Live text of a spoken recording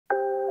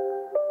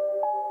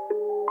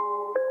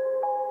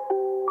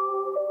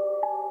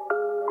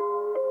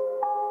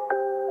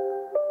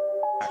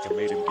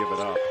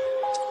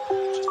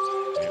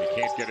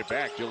can't get it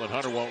back. Dylan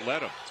Hunter won't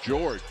let him.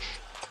 George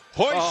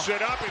hoists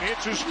it up and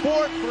hits his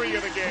fourth three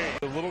of the game.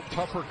 A little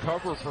tougher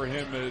cover for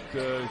him.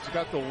 He's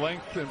got the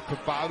length and to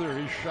bother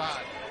his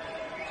shot.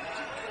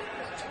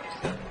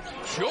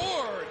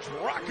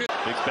 George rocket.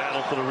 Big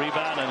battle for the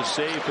rebound and a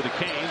save for the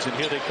Canes, and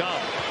here they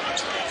come.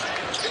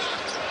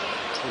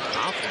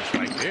 Confidence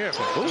right there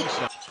for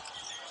Kyshawn.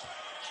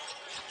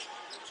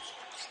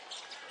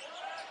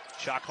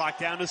 Shot clock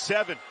down to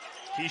 7.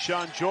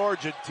 Kyshawn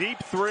George, a deep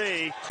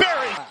three.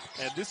 Buried!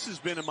 And this has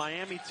been a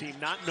Miami team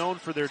not known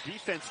for their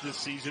defense this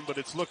season, but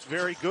it's looked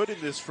very good in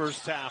this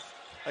first half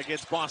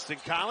against Boston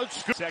College.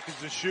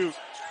 Seconds to shoot.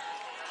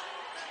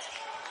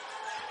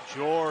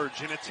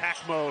 George in attack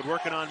mode,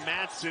 working on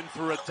Madsen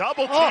for a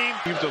double team.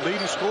 He was the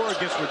leading scorer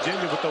against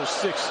Virginia with those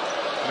 6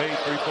 made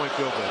three-point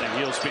field goals. And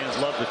Heels fans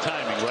love the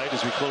timing, right,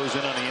 as we close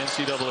in on the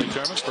NCAA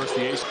tournament. First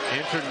the ace.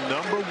 Entered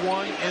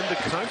 #1 in the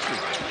country.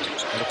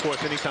 And, of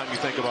course, anytime you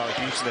think about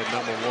Houston at #1,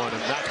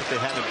 and not that they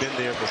haven't been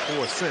there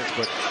before or since,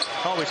 but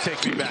it always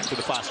takes me back to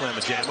the Fox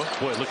Slamma Jamma.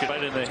 Boy, look at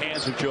right in the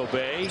hands of Joe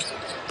Bay.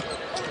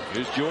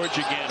 Here's George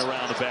again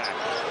around the back.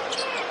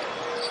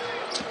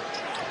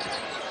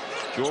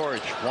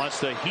 George wants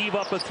to heave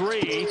up a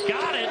three.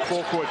 Got it.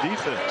 Full court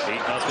defense. 8-0.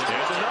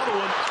 There's another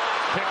one.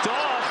 Picked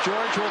off.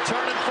 George will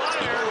turn and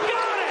fire.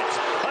 Got it!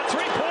 A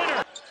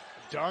three-pointer.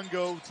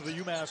 Dongo to the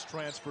UMass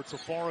transfer.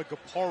 Tafara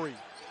Gapari.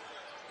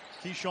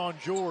 Kyshawn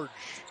George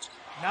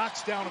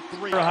knocks down a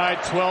 3. High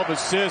 12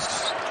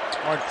 assists.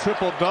 Our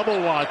triple-double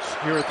watch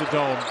here at the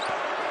Dome.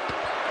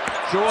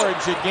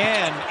 George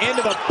again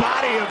into the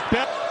body of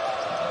Bell.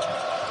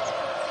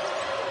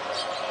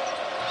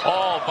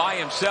 All by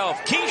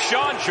himself,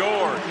 Kyshawn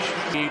George.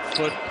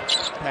 8-foot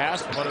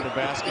pass, one in the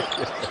basket.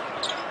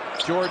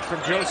 George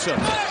from Joseph.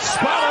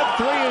 Spot up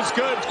 3 is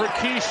good for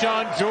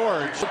Kyshawn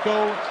George.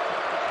 Go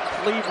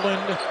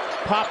Cleveland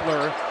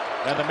Poplar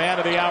and the man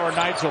of the hour,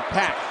 Nigel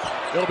Pack.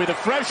 It'll be the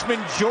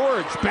freshman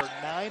George.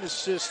 9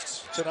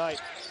 assists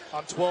tonight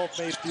on 12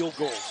 made field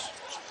goals.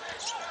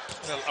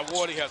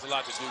 Awardy has a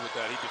lot to do with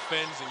that. He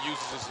defends and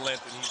uses his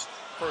length, and he's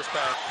first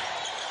pass.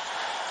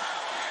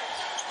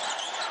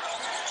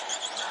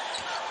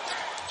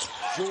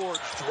 George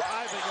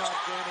driving on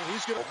Danny.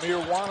 He's going to. Amir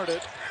wanted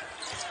it.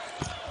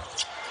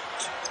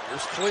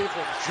 Here's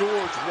Cleveland.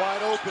 George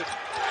wide open.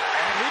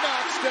 And he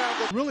knocks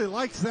down the. Really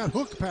likes that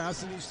hook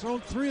pass, and he's thrown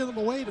 3 of them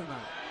away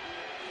tonight.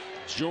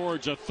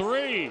 George a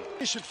 3.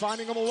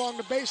 Finding them along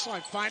the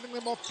baseline. Finding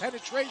them off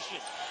penetration.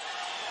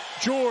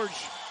 George,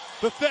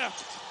 the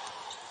theft.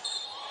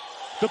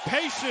 The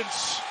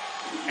patience.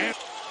 And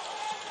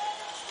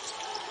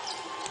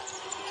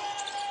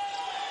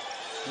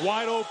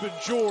wide open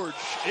George.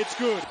 It's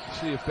good.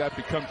 See if that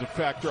becomes a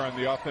factor on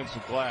the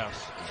offensive glass.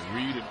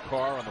 Reed and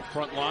Carr on the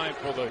front line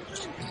for the.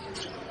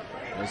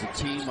 As a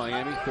team,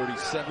 Miami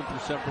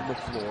 37% from the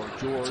floor.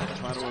 George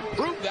trying to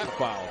improve that.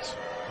 Fouls.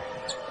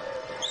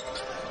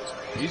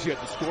 He's got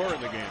the score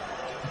in the game.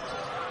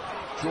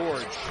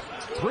 George,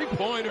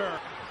 three-pointer.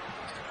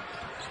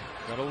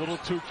 Got a little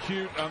too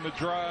cute on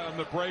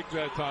the break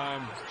that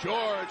time.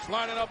 George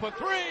lining up a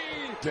 3.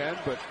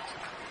 But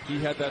he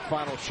had that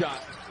final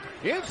shot.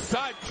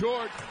 Inside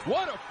George,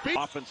 what a beat.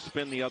 Often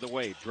spin the other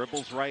way,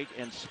 dribbles right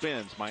and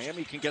spins.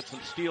 Miami can get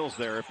some steals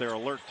there if they're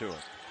alert to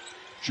it.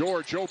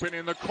 George open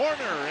in the corner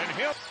and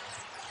hit.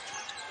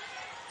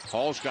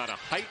 Hall's got a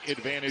height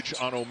advantage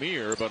on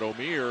Omier, but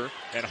Omier,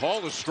 and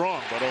Hall is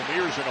strong, but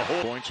Omier's in a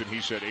hole. Points, and he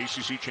said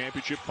ACC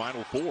Championship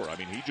Final 4. I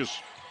mean,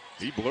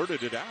 he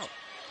blurted it out.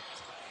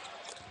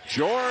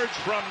 George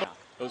from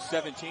those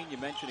 17 you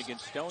mentioned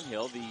against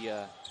Stonehill,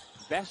 the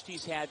best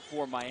he's had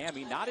for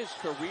Miami, not his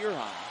career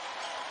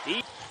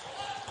high.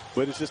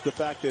 But it's just the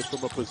fact that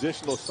from a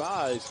positional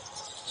size,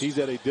 he's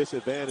at a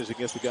disadvantage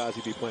against the guys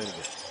he'd be playing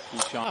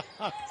against.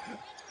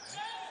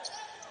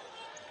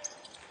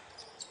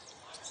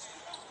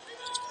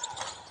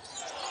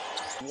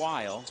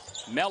 While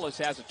Mellis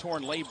has a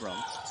torn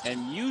labrum,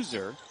 and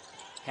Muser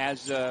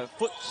has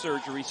foot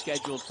surgery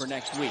scheduled for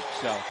next week.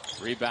 So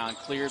rebound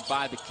cleared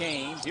by the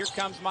Canes. Here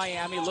comes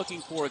Miami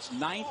looking for its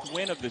 9th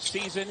win of the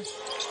season.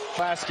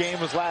 Last game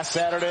was last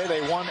Saturday.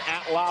 They won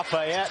at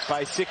Lafayette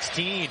by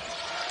 16.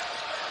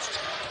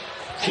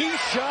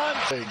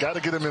 Kyshawn. They got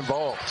to get him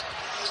involved.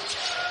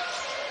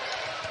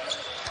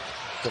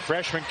 The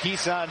freshman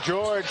Kyshawn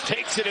George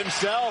takes it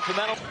himself, and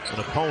that'll. An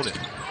opponent.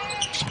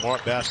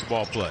 Smart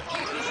basketball play.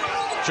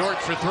 George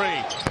for 3.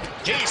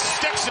 He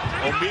sticks it.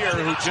 Omier,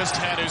 who just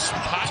had his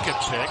pocket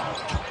pick,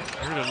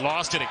 and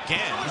lost it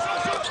again.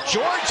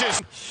 George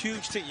is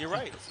huge team. You're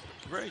right.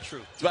 Very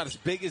true. It's about as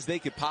big as they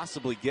could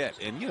possibly get.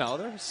 And, you know,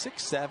 they're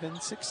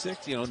 6'7",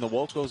 6'6". You know, and the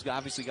Woko's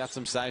obviously got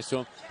some size to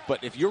them.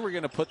 But if you were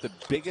going to put the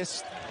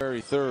biggest, very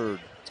third,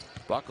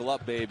 buckle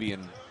up, baby,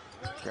 and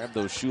grab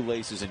those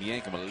shoelaces and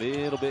yank them a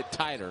little bit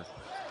tighter.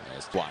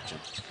 Just watching.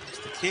 It's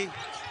the key.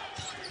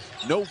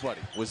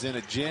 Nobody was in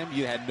a gym.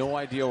 You had no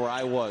idea where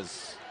I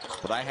was.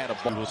 But I had a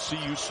ball. We'll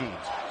see you soon.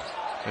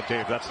 And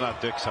Dave, that's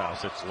not Dick's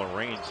house. It's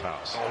Lorraine's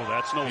house. Oh,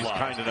 that's no lie. He's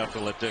kind enough to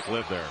let Dick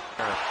live there.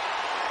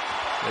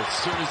 As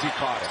soon as he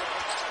caught it.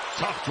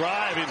 Tough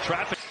drive in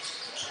traffic.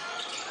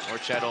 Or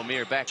Chad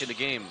Omier back in the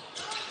game.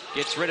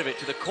 Gets rid of it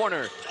to the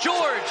corner.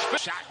 George!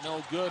 Shot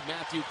no good.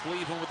 Matthew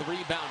Cleveland with the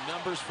rebound.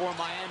 Numbers for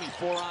Miami.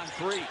 4 on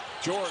 3.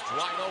 George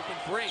wide open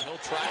 3. He'll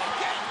try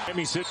again.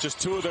 Miami's hit just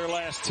 2 of their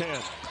last 10.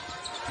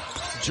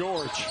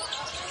 George,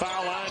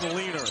 foul line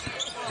leaner.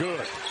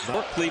 Good.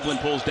 Cleveland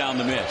pulls down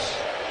the miss.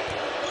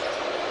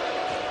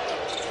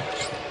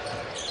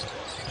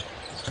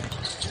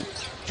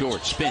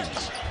 George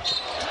spins.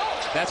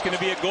 That's going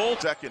to be a goal.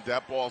 Second,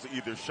 that ball's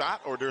either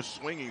shot or they're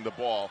swinging the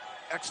ball.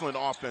 Excellent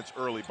offense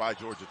early by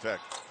Georgia Tech.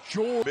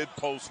 George.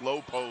 Mid-post,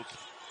 low post.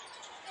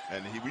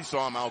 And we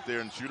saw him out there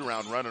and shoot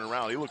around, running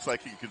around. He looks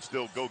like he can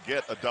still go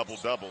get a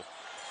double-double.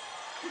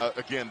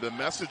 Again, the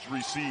message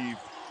received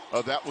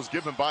that was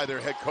given by their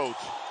head coach.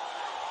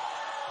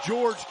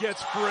 George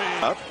gets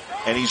free.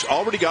 And he's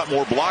already got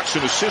more blocks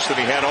and assists than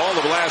he had all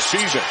of last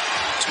season.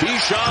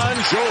 Kyshawn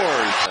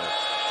George.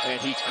 And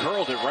he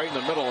curled it right in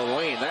the middle of the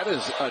lane. That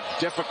is a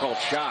difficult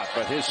shot,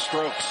 but his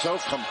stroke's so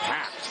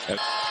compact.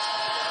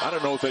 I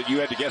don't know if you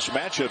had to guess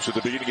matchups at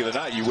the beginning of the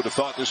night. You would have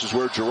thought this is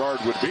where Gerard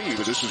would be,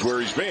 but this is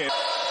where he's been.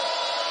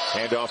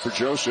 Handoff for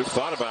Joseph.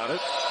 Thought about it.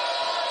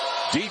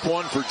 Deep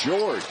one for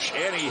George,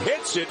 and he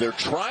hits it. They're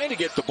trying to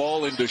get the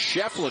ball into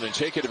Shefflin and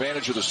take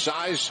advantage of the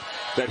size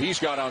that he's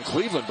got on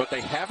Cleveland, but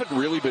they haven't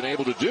really been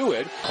able to do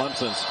it.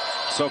 Clemson's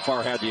so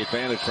far had the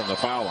advantage from the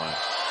foul line.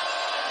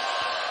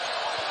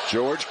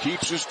 George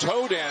keeps his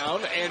toe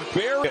down and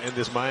barely. And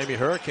this Miami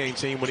Hurricane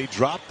team, when he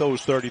dropped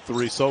those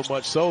 33, so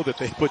much so that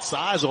they put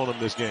size on him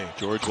this game.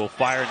 George will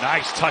fire.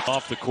 Nice touch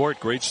off the court.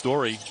 Great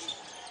story.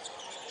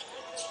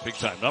 Big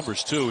time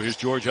numbers, too. Here's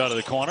George out of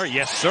the corner.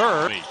 Yes,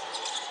 sir.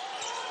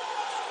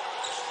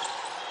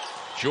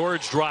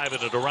 George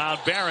driving it around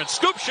Barron.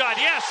 Scoop shot,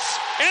 yes!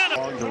 And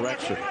wrong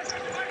direction.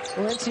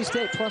 Well, NC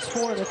State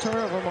 +4 in the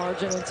turnover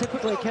margin, and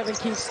typically Kevin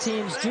Keith's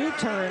teams do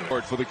turn.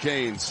 For the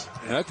Canes.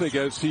 And I think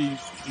as he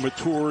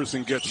matures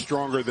and gets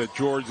stronger, that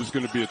George is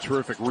going to be a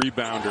terrific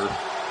rebounder.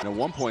 And at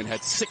one point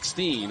had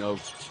 16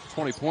 of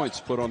 20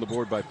 points put on the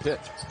board by Pitt.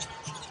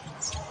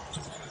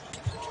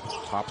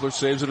 Poplar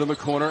saves it in the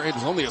corner.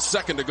 It's only a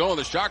second to go on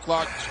the shot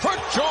clock. For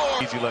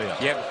George! Easy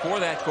layup. Yeah, before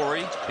that,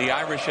 Corey, the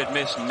Irish had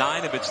missed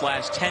 9 of its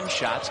last 10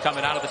 shots.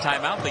 Coming out of the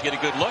timeout, they get a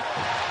good look.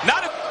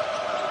 Not a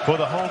For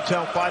the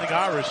hometown Fighting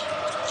Irish.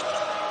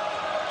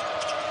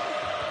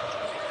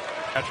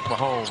 Patrick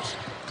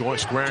Mahomes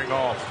squaring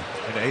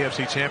off in the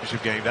AFC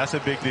Championship game. That's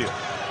a big deal.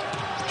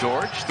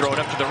 George throw it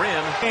up to the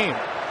rim. Game.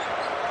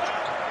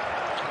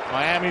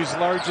 Miami's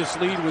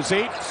largest lead was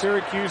 8.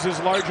 Syracuse's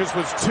largest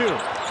was 2.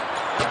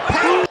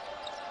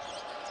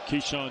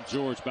 Kyshawn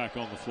George back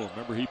on the floor.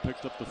 Remember, he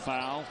picked up the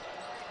foul.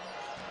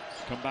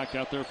 Come back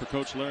out there for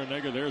Coach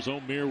Larinaga. There's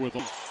Omier with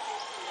him.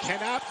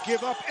 Cannot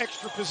give up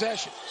extra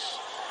possessions.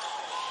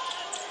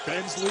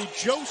 Bensley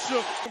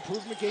Joseph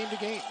improvement game to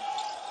game.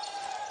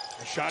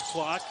 A shot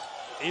clock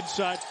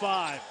inside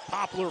 5.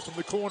 Poplar from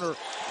the corner.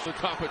 The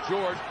top of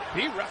George.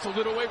 He wrestled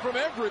it away from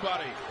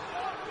everybody.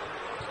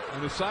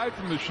 And aside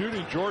from the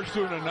shooting, George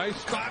doing a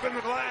nice job in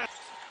the glass.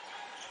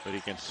 But he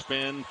can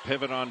spin,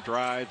 pivot on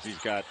drives. He's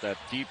got that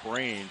deep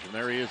range, and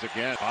there he is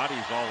again.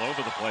 Bodies all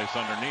over the place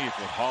underneath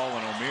with Hall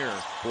and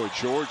Omier. Boy,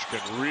 George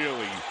can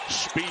really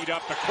speed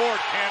up the court.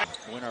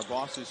 When our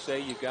bosses say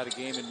you've got a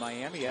game in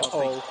Miami, I don't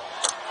think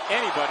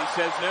anybody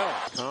says no.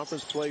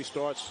 Conference play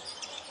starts,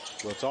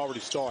 well, it's already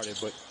started,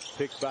 but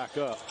picks back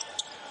up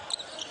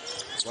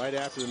right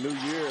after the new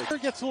year. He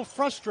gets a little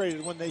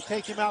frustrated when they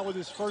take him out with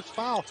his first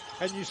foul,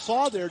 and you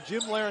saw there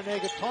Jim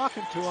Larinaga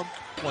talking to him.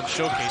 One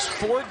showcase.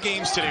 4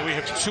 games today. We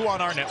have 2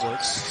 on our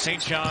networks.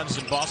 St. John's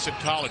and Boston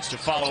College to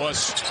follow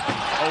us.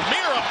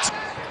 Omier up.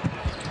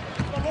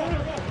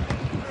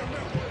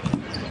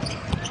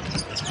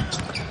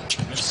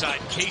 Inside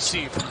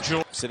Casey from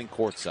George. Sitting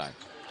courtside.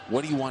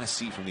 What do you want to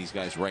see from these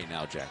guys right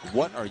now, Jack?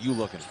 What are you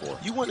looking for?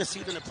 You want to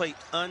see them to play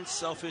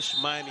unselfish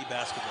Miami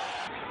basketball.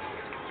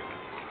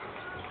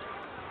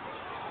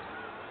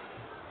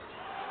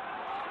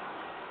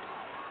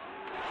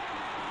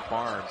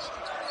 Barnes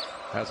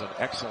has an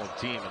excellent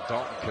team, and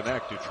Dalton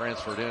Connect, who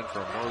transferred in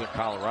from Northern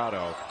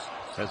Colorado,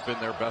 has been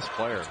their best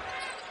player.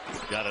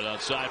 Got it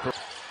outside.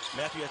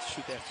 Matthew has to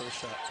shoot that first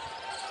shot.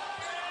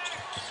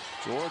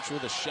 George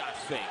with a shot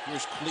fake.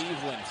 Here's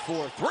Cleveland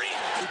for 3.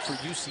 For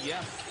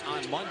UCF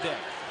on Monday.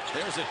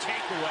 There's a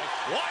takeaway.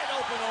 Wide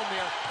open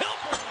Omier.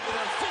 Hilbert with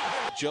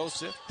her feet.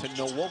 Joseph to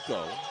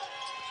Nwoko.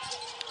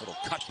 Little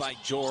cut by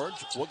George.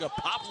 Wooga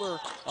Poplar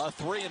a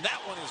 3, and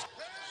that one is.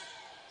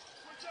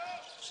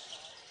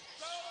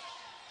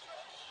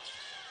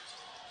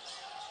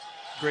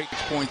 Great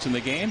points in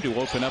the game to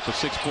open up a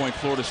 6-point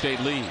Florida State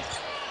lead.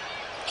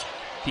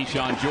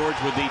 Kyshawn George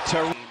with the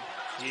turn.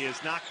 He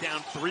has knocked down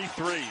 3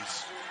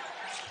 threes.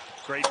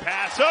 Great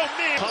pass. Oh,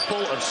 man.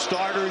 Couple of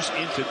starters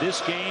into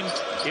this game.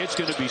 It's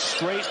going to be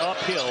straight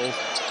uphill.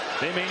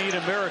 They may need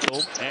a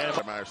miracle. And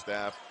Our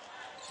staff,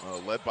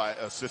 led by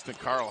assistant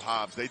Carl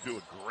Hobbs, they do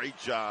a great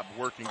job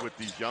working with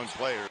these young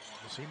players.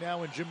 See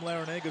now in Jim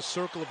Larinaga's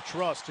circle of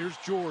trust. Here's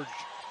George.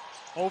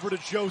 Over to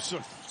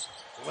Joseph.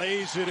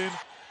 Lays it in.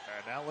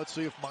 And now let's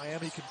see if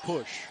Miami can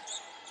push.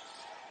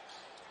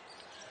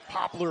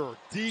 Poplar,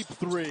 deep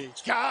three.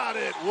 Got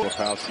it.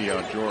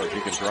 Kyshawn George,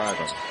 he can drive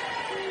him.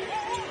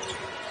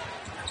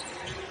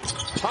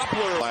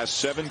 Poplar last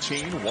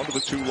 17. One of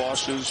the two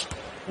losses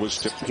was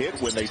to Pitt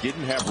when they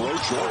didn't have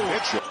Roach or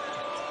Mitchell.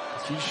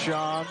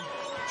 Kyshawn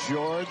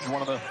George,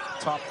 one of the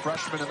top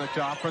freshmen in the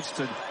conference,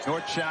 to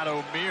North Chad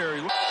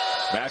Omier.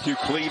 Matthew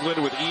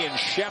Cleveland with Ian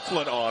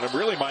Shefflin on him.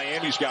 Really,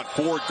 Miami's got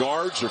 4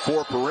 guards or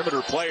 4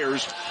 perimeter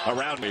players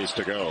around ways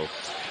to go.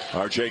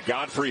 R.J.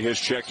 Godfrey has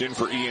checked in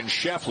for Ian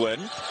Shefflin.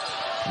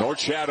 North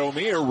Chad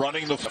Omier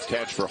running the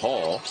catch for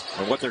Hall.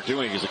 And what they're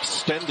doing is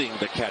extending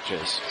the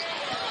catches.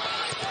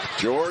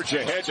 George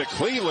ahead to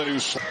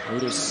Cleveland,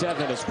 who's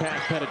 7 as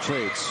Pat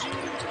penetrates.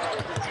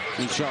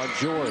 Kyshawn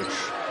George.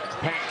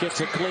 Pat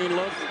gets a clean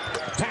look.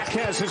 Pat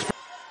has his.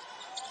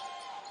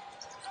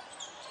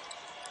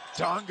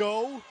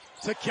 Dongo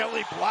to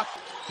Kelly, block.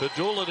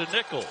 Padula to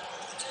Nickel.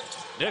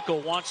 Nickel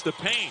wants to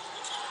paint.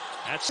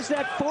 That's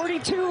that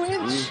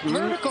 42-inch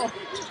vertical.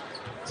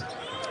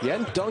 He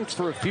hadn't dunked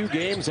for a few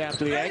games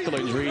after the ankle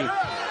injury.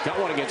 Got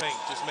one against.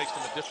 Just makes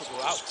them a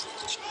difficult out.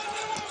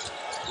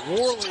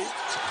 Worley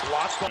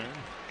blocked.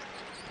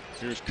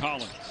 Here's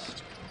Collins.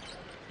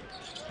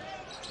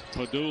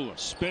 Padula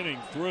spinning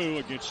through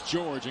against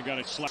George and got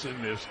it slapped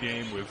in this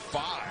game with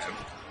 5.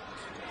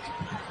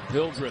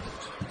 Hildreth.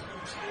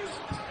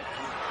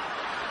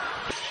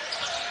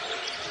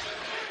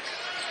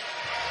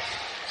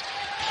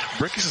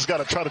 Brickis has got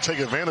to try to take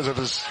advantage of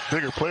his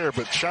bigger player,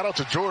 but shout out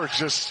to George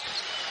just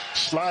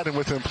sliding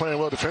with him, playing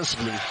well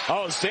defensively.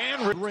 Oh,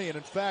 Zan Ray, and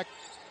in fact,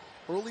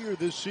 earlier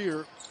this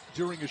year,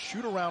 during a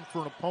shoot-around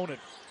for an opponent,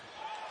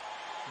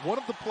 one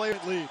of the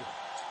players lead.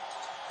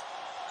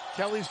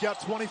 Kelly's got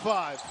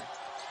 25.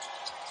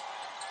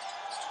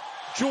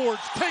 George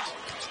takes.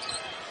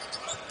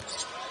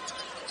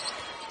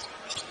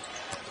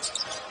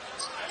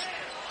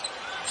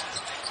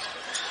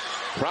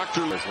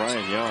 Proctor.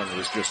 Ryan Young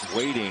was just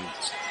waiting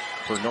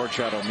for North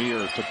Chad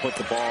Omier to put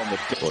the ball in the.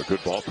 Well,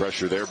 good ball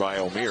pressure there by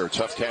Omier.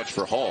 Tough catch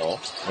for Hall.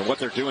 And what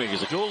they're doing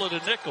is Padula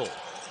to Nickel.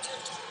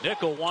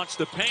 Nickel wants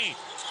to paint.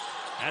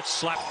 That's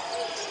slap.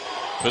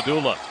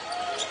 Padula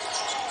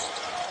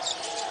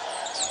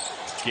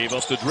gave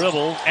up the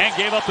dribble and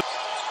gave up the.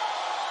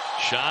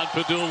 Sean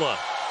Padula.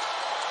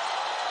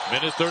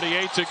 Minute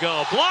 38 to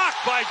go.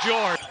 Blocked by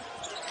George.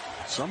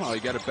 Somehow he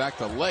got it back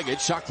to Leggett.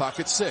 Shot clock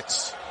at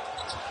 6.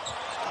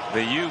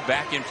 The U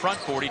back in front,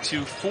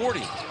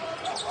 42-40.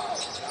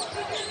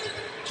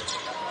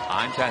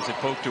 Himes has it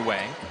poked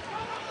away.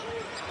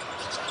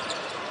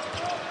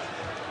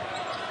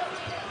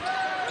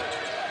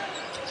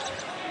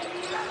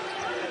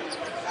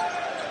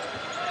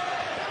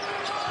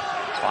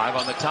 Five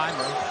on the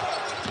timer.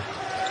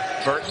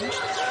 Burton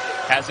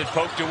has it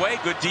poked away.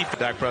 Good defense.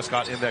 Dak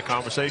Prescott in that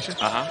conversation.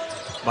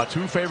 My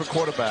 2 favorite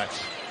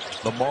quarterbacks,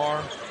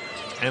 Lamar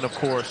and, of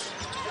course,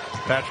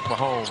 Patrick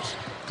Mahomes,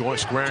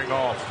 squaring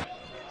off.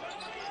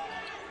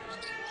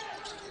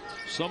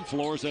 Some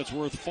floors that's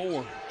worth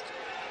 4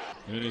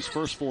 in his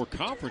first 4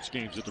 conference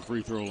games at the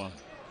free throw line.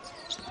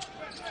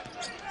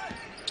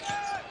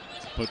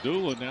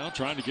 Padula now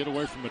trying to get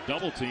away from a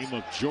double team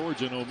of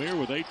George and Omier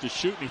with 8 to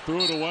shoot, and he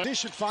threw it away.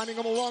 Finding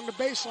them along the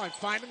baseline,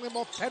 finding them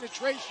off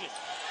penetration.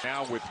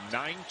 now with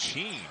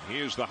 19. He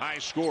is the high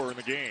scorer in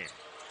the game.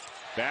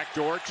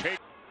 Backdoor take.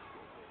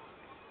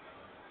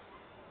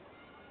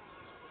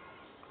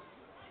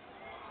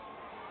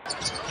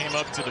 Came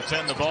up to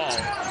defend the ball.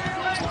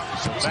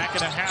 So back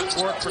and a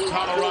half work for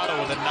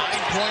Colorado with a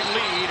 9-point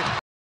lead.